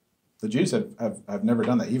 The Jews have never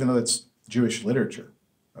done that, even though it's Jewish literature,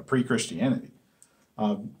 pre-Christianity.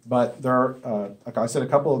 But there are, like I said,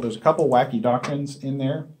 there's a couple wacky doctrines in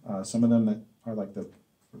there. Some of them that are like the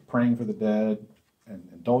praying for the dead and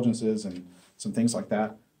indulgences and some things like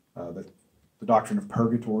that. The doctrine of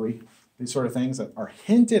purgatory, these sort of things that are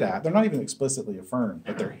hinted at. They're not even explicitly affirmed,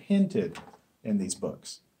 but they're hinted in these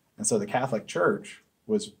books. And so the Catholic Church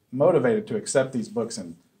was motivated to accept these books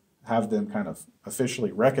and have them kind of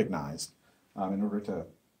officially recognized in order to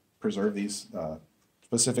preserve these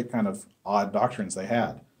specific kind of odd doctrines they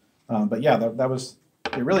had. But yeah,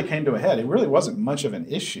 it really came to a head. It really wasn't much of an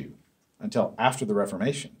issue until after the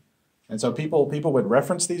Reformation. And so people would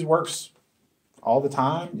reference these works all the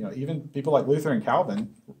time. Even people like Luther and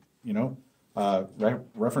Calvin,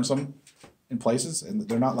 reference them in places, and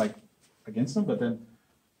they're not like against them. But then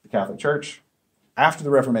the Catholic Church, after the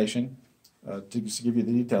Reformation, to give you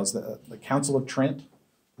the details, the Council of Trent,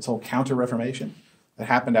 this whole Counter-Reformation that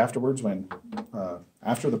happened afterwards when,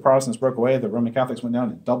 after the Protestants broke away, the Roman Catholics went down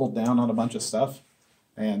and doubled down on a bunch of stuff.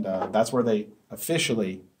 And that's where they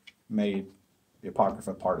officially made the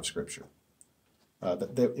Apocrypha part of Scripture.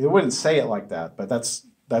 They wouldn't say it like that, but that's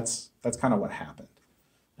kind of what happened.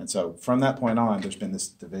 And so from that point on, there's been this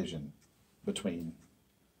division between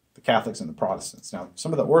the Catholics and the Protestants. Now,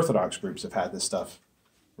 some of the Orthodox groups have had this stuff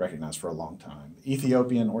recognized for a long time. The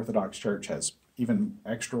Ethiopian Orthodox Church has even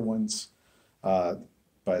extra ones,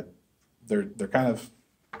 but they're kind of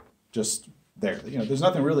just there. There's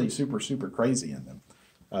nothing really super crazy in them.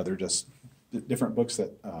 They're just different books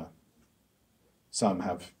that some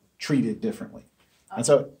have treated differently. And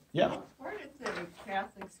so, yeah. Where did the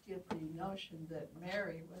Catholics get the notion that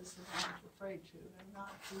Mary was the one to pray to and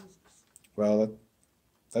not Jesus? Well,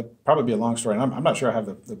 that'd probably be a long story, and I'm not sure I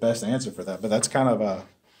have the best answer for that, but that's kind of a...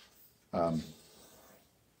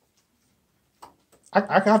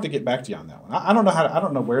 I have to get back to you on that one. I don't know I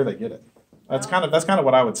don't know where they get it. That's kind of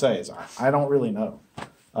what I would say is I don't really know.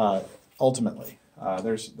 Ultimately,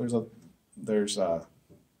 there's a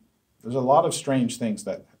lot of strange things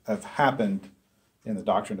that have happened in the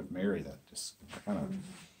doctrine of Mary that just kind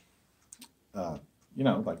of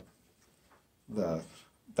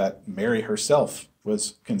that Mary herself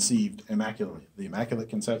was conceived immaculately, the Immaculate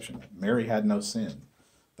Conception. That Mary had no sin.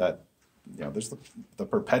 That there's the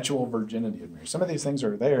perpetual virginity of Mary. Some of these things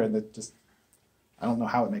are there, and that just I don't know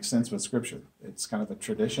how it makes sense with Scripture. It's kind of a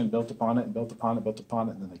tradition built upon it, and built upon it,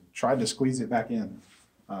 and then they tried to squeeze it back in.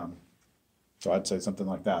 So I'd say something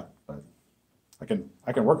like that, but I can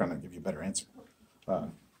work on it and give you a better answer.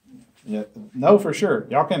 Yeah, no, for sure.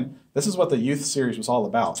 Y'all can. This is what the youth series was all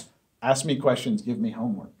about. Ask me questions, give me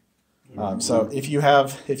homework. So if you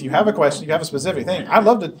have a question, you have a specific thing, I'd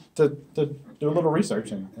love to do a little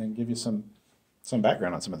research and give you some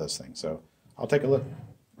background on some of those things. So I'll take a look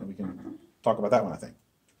and we can talk about that one, I think.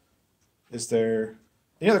 Is there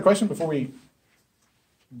any other question before we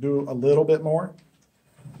do a little bit more?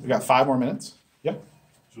 We got 5 more minutes. Yeah.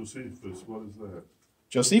 Josephus, what is that?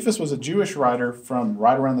 Josephus was a Jewish writer from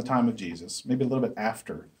right around the time of Jesus, maybe a little bit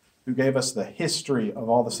after, who gave us the history of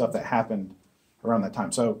all the stuff that happened around that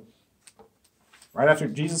time. So right after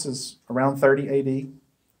Jesus is around 30 AD,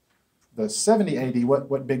 the 70 AD,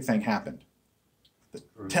 what big thing happened? The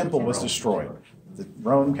temple was destroyed.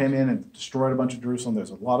 Rome came in and destroyed a bunch of Jerusalem.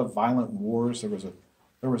 There's a lot of violent wars. There was a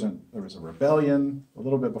rebellion a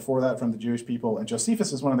little bit before that from the Jewish people, and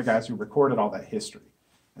Josephus is one of the guys who recorded all that history.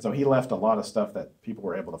 And so he left a lot of stuff that people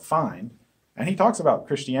were able to find, and he talks about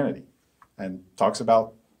Christianity and talks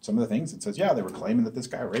about some of the things. It says, yeah, they were claiming that this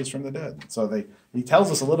guy raised from the dead. So he tells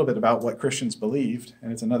us a little bit about what Christians believed,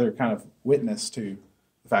 and it's another kind of witness to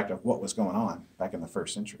the fact of what was going on back in the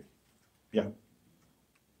first century. Yeah.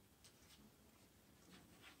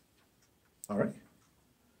 All right.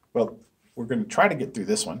 Well, we're going to try to get through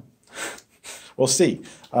this one. We'll see.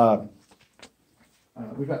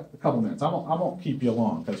 We've got a couple minutes. I won't keep you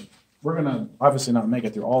long because we're going to obviously not make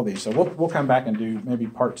it through all these. So we'll come back and do maybe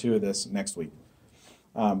part 2 of this next week.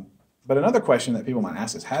 But another question that people might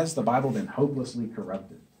ask is, has the Bible been hopelessly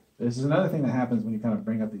corrupted? This is another thing that happens when you kind of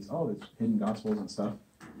bring up these hidden gospels and stuff.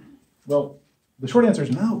 Well, the short answer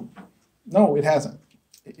is no. No, it hasn't.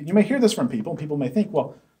 You may hear this from people, and people may think,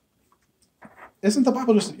 well, isn't the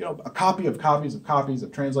Bible just a copy of copies of copies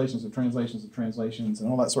of translations of translations of translations and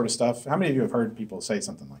all that sort of stuff? How many of you have heard people say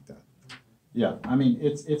something like that? Yeah, I mean,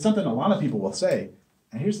 it's something a lot of people will say,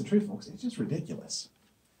 and here's the truth, folks, it's just ridiculous.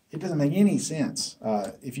 It doesn't make any sense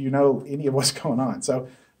if you know any of what's going on. So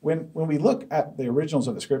when we look at the originals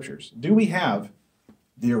of the Scriptures, do we have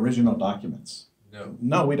the original documents? No.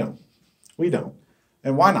 No, we don't. We don't.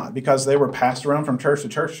 And why not? Because they were passed around from church to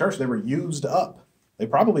church to church. They were used up. They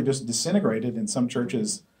probably just disintegrated in some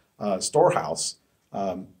church's storehouse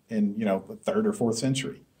in the 3rd or 4th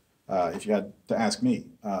century, if you had to ask me.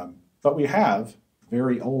 But we have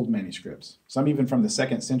very old manuscripts, some even from the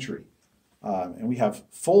 2nd century. And we have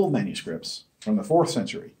full manuscripts from the 4th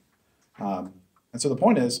century. And so the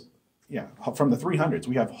point is, from the 300s,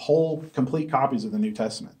 we have whole, complete copies of the New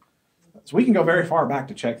Testament. So we can go very far back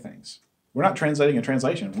to check things. We're not translating a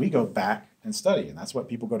translation. We go back and study, and that's what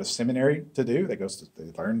people go to seminary to do. They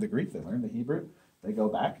learn the Greek, they learn the Hebrew. They go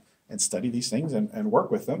back and study these things and work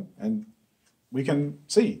with them, and we can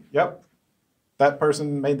see, yep, that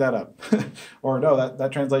person made that up. Or no,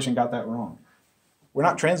 that translation got that wrong. We're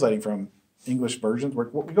not translating from English versions.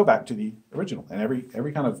 We go back to the original, and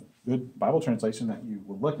every kind of good Bible translation that you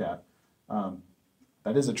will look at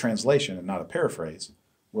that is a translation and not a paraphrase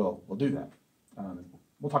will do that.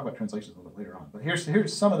 We'll talk about translations a little bit later on. But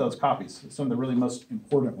here's some of those copies, some of the really most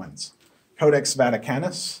important ones. Codex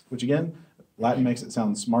Vaticanus, which again, Latin makes it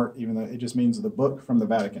sound smart, even though it just means the book from the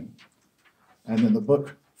Vatican. And then the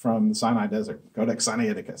book from the Sinai Desert, Codex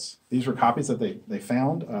Sinaiticus. These were copies that they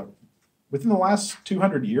found within the last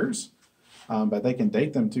 200 years, but they can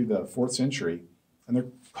date them to the 4th century, and they're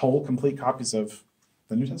whole, complete copies of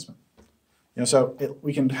the New Testament. So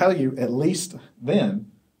we can tell you at least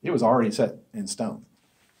then it was already set in stone.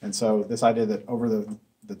 And so this idea that over the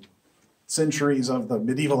centuries of the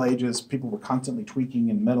medieval ages, people were constantly tweaking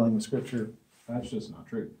and meddling with Scripture, that's just not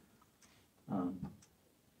true.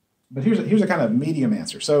 But here's a kind of medium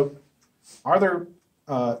answer. So are there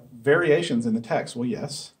variations in the text? Well,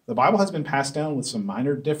 yes. The Bible has been passed down with some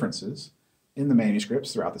minor differences in the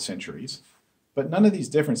manuscripts throughout the centuries, but none of these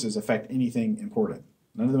differences affect anything important.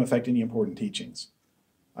 None of them affect any important teachings.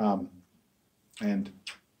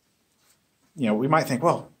 We might think,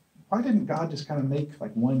 well, why didn't God just kind of make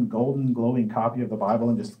like one golden glowing copy of the Bible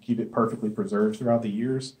and just keep it perfectly preserved throughout the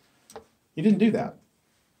years? He didn't do that.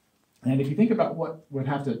 And if you think about what would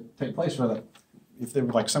have to take place for that, if there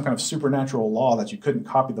were like some kind of supernatural law that you couldn't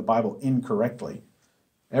copy the Bible incorrectly,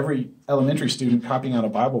 every elementary student copying out a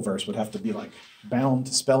Bible verse would have to be like bound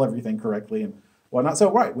to spell everything correctly and whatnot. So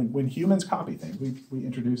right, when humans copy things, we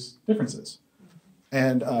introduce differences.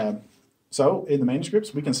 And so in the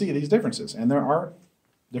manuscripts, we can see these differences. And there are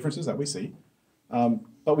differences that we see,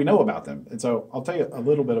 but we know about them. And so I'll tell you a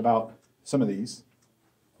little bit about some of these.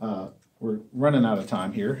 We're running out of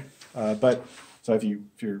time here. But so if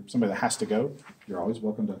you're somebody that has to go, you're always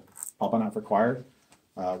welcome to pop on out for choir.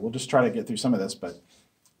 We'll just try to get through some of this, but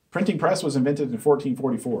Printing press was invented in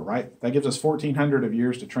 1444, right? That gives us 1,400 of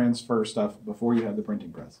years to transfer stuff before you had the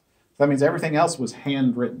printing press. That means everything else was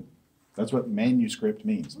handwritten. That's what manuscript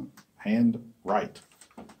means, handwrite.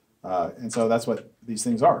 And so that's what these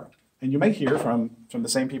things are. And you may hear from the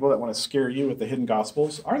same people that want to scare you with the hidden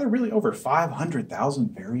gospels, are there really over 500,000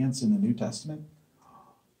 variants in the New Testament?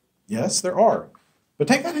 Yes, there are. But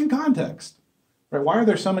take that in context. Right? Why are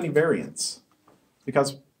there so many variants?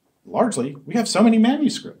 Because largely, we have so many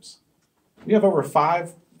manuscripts. We have over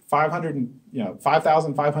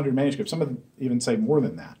 5,500 manuscripts. Some of them even say more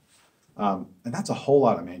than that. And that's a whole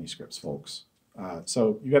lot of manuscripts, folks.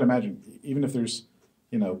 So you got to imagine, even if there's,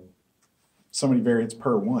 so many variants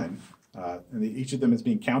per one, and each of them is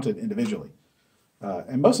being counted individually.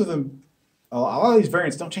 And most of them, a lot of these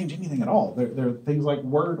variants don't change anything at all. They're things like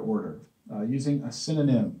word order, using a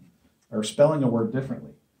synonym, or spelling a word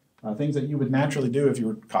differently. Things that you would naturally do if you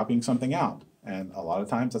were copying something out. And a lot of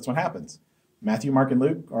times that's what happens. Matthew, Mark, and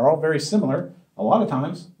Luke are all very similar. A lot of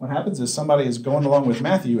times what happens is somebody is going along with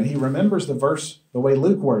Matthew and he remembers the verse the way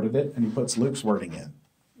Luke worded it and he puts Luke's wording in.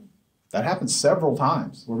 That happens several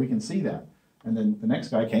times where we can see that. And then the next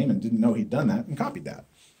guy came and didn't know he'd done that and copied that.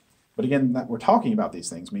 But again, that we're talking about these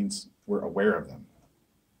things means we're aware of them.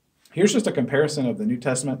 Here's just a comparison of the New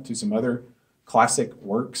Testament to some other classic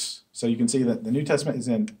works. So you can see that the New Testament is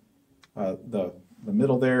in the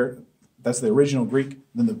middle there. That's the original Greek.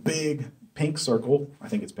 Then the big pink circle, I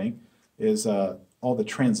think it's pink, is all the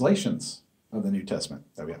translations of the New Testament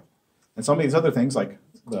that we have. And some of these other things, like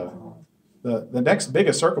the next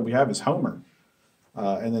biggest circle we have is Homer.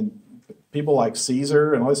 And then people like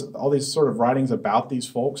Caesar and all these sort of writings about these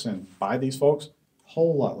folks and by these folks,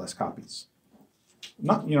 whole lot less copies.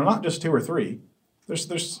 Not just 2 or 3.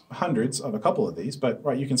 There's hundreds of a couple of these, but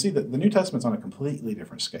right, you can see that the New Testament's on a completely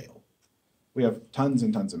different scale. We have tons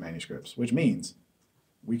and tons of manuscripts, which means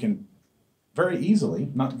we can very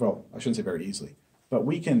easily, I shouldn't say very easily, but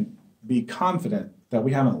we can be confident that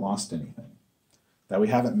we haven't lost anything, that we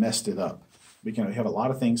haven't messed it up. We have a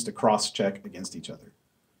lot of things to cross-check against each other.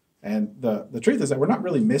 And the truth is that we're not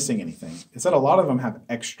really missing anything. It's that a lot of them have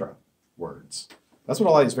extra words. That's what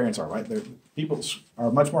a lot of these variants are, right? People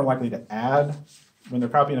are much more likely to add when they're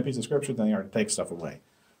copying a piece of scripture than they are to take stuff away.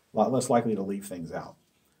 A lot less likely to leave things out.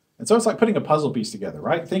 And so it's like putting a puzzle piece together,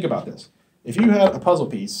 right? Think about this. If you had a puzzle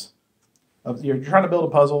piece, you're trying to build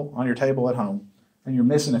a puzzle on your table at home, and you're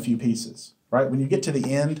missing a few pieces, right? When you get to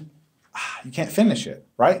the end, you can't finish it,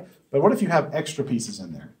 right? But what if you have extra pieces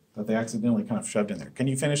in there that they accidentally kind of shoved in there? Can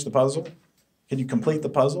you finish the puzzle? Can you complete the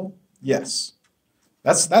puzzle? Yes.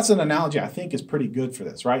 That's an analogy I think is pretty good for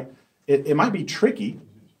this, right? It might be tricky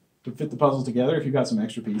to fit the puzzle together if you've got some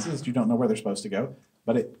extra pieces. You don't know where they're supposed to go,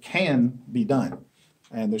 but it can be done.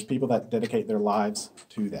 And there's people that dedicate their lives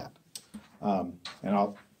to that. And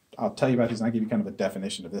I'll tell you about these, and I'll give you kind of a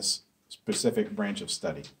definition of this specific branch of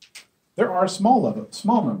study. There are a small number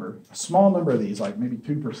of these, like maybe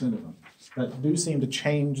 2% of them, that do seem to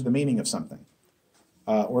change the meaning of something.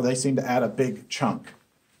 Or they seem to add a big chunk.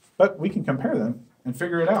 But we can compare them and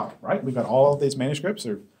figure it out, right? We've got all of these manuscripts.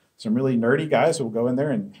 There are some really nerdy guys who will go in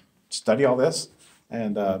there and study all this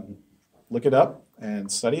and look it up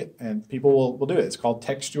and study it, and people will do it. It's called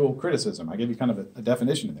textual criticism. I give you kind of a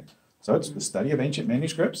definition in there. So it's the study of ancient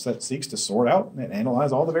manuscripts that seeks to sort out and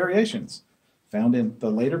analyze all the variations found in the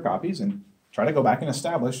later copies and try to go back and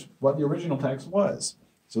establish what the original text was.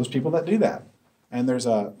 So there's people that do that. And there's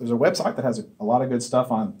a website that has a lot of good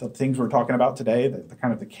stuff on the things we're talking about today, the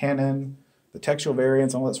kind of the canon, the textual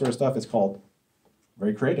variants, all that sort of stuff. It's called,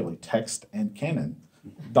 very creatively,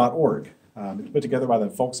 textandcanon.org. It's put together by the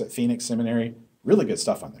folks at Phoenix Seminary. Really good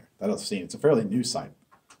stuff on there that I've seen. It's a fairly new site.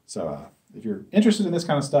 So if you're interested in this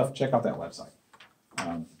kind of stuff, check out that website.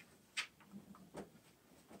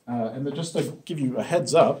 And just to give you a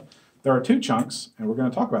heads up, there are 2 chunks, and we're going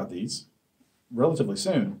to talk about these relatively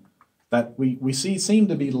soon, that we see seem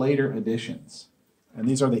to be later additions. And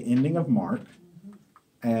these are the ending of Mark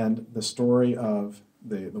and the story of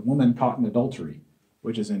the woman caught in adultery,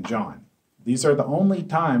 which is in John. These are the only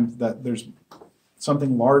times that there's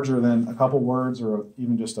something larger than a couple words or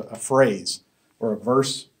even just a phrase or a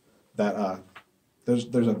verse that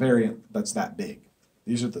there's a variant that's that big.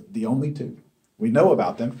 These are the only 2. We know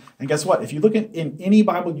about them. And guess what? If you look in any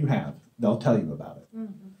Bible you have, they'll tell you about it.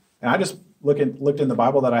 Mm-hmm. And I just looked in the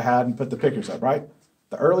Bible that I had and put the pictures up, right?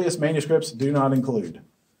 The earliest manuscripts do not include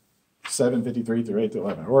 753 through 8 through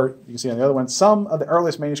 11. Or you can see on the other one, some of the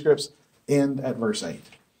earliest manuscripts end at verse 8.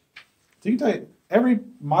 So you can tell you, every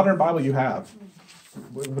modern Bible you have,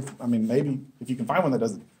 maybe if you can find one that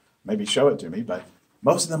doesn't, maybe show it to me, but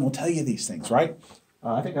most of them will tell you these things, right?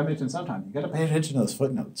 I think I mentioned sometime, you got to pay attention to those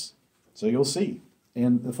footnotes. So you'll see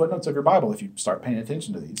in the footnotes of your Bible, if you start paying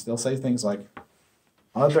attention to these, they'll say things like,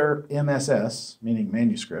 other MSS, meaning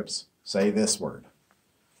manuscripts, say this word.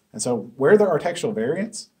 And so where there are textual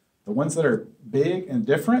variants, the ones that are big and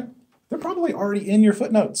different, they're probably already in your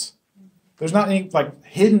footnotes. There's not any like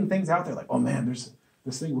hidden things out there like, oh man, there's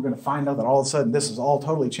this thing we're going to find out that all of a sudden this is all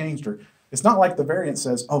totally changed. Or it's not like the variant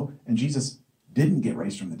says, oh, and Jesus didn't get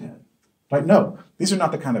raised from the dead. Like, no, these are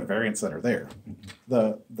not the kind of variants that are there.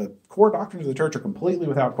 The core doctrines of the church are completely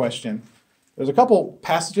without question. There's a couple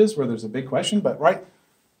passages where there's a big question, but right,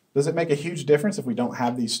 does it make a huge difference if we don't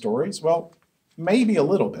have these stories? Well, maybe a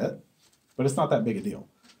little bit, but it's not that big a deal.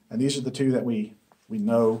 And these are the two that we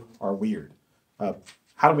know are weird.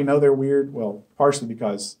 How do we know they're weird? Well, partially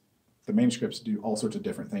because the manuscripts do all sorts of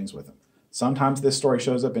different things with them. Sometimes this story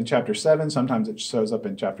shows up in chapter 7, sometimes it shows up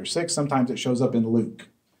in chapter 6, sometimes it shows up in Luke.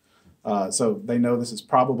 So they know this is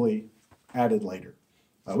probably added later.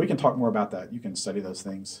 We can talk more about that. You can study those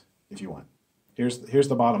things if you want. Here's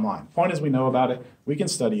the bottom line. Point is we know about it. We can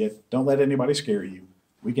study it. Don't let anybody scare you.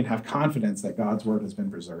 We can have confidence that God's word has been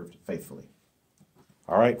preserved faithfully.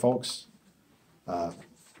 All right, folks.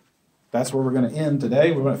 That's where we're going to end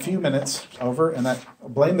today. We went a few minutes over, and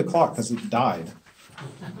blame the clock because it died.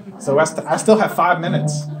 So I still have 5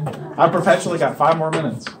 minutes. I perpetually got 5 more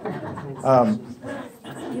minutes.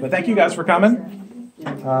 But thank you guys for coming.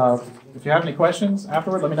 If you have any questions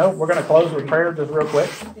afterward, let me know. We're going to close with prayer just real quick.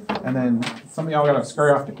 And then some of y'all got to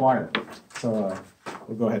scurry off to choir. So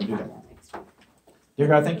we'll go ahead and do that. Dear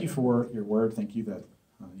God, thank you for your word. Thank you that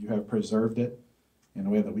you have preserved it in a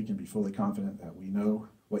way that we can be fully confident that we know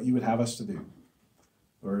what you would have us to do.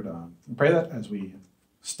 Lord, we pray that as we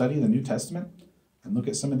study the New Testament and look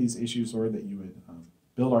at some of these issues, Lord, that you would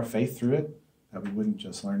build our faith through it, that we wouldn't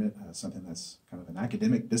just learn it as something that's kind of an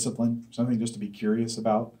academic discipline, something just to be curious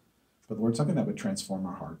about, but Lord, something that would transform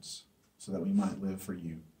our hearts so that we might live for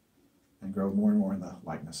you and grow more and more in the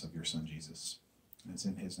likeness of your Son, Jesus. And it's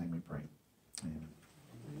in his name we pray. Amen.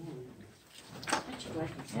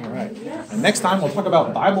 All right. And next time we'll talk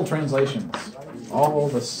about Bible translations. All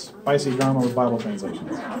the spicy drama with Bible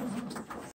translations.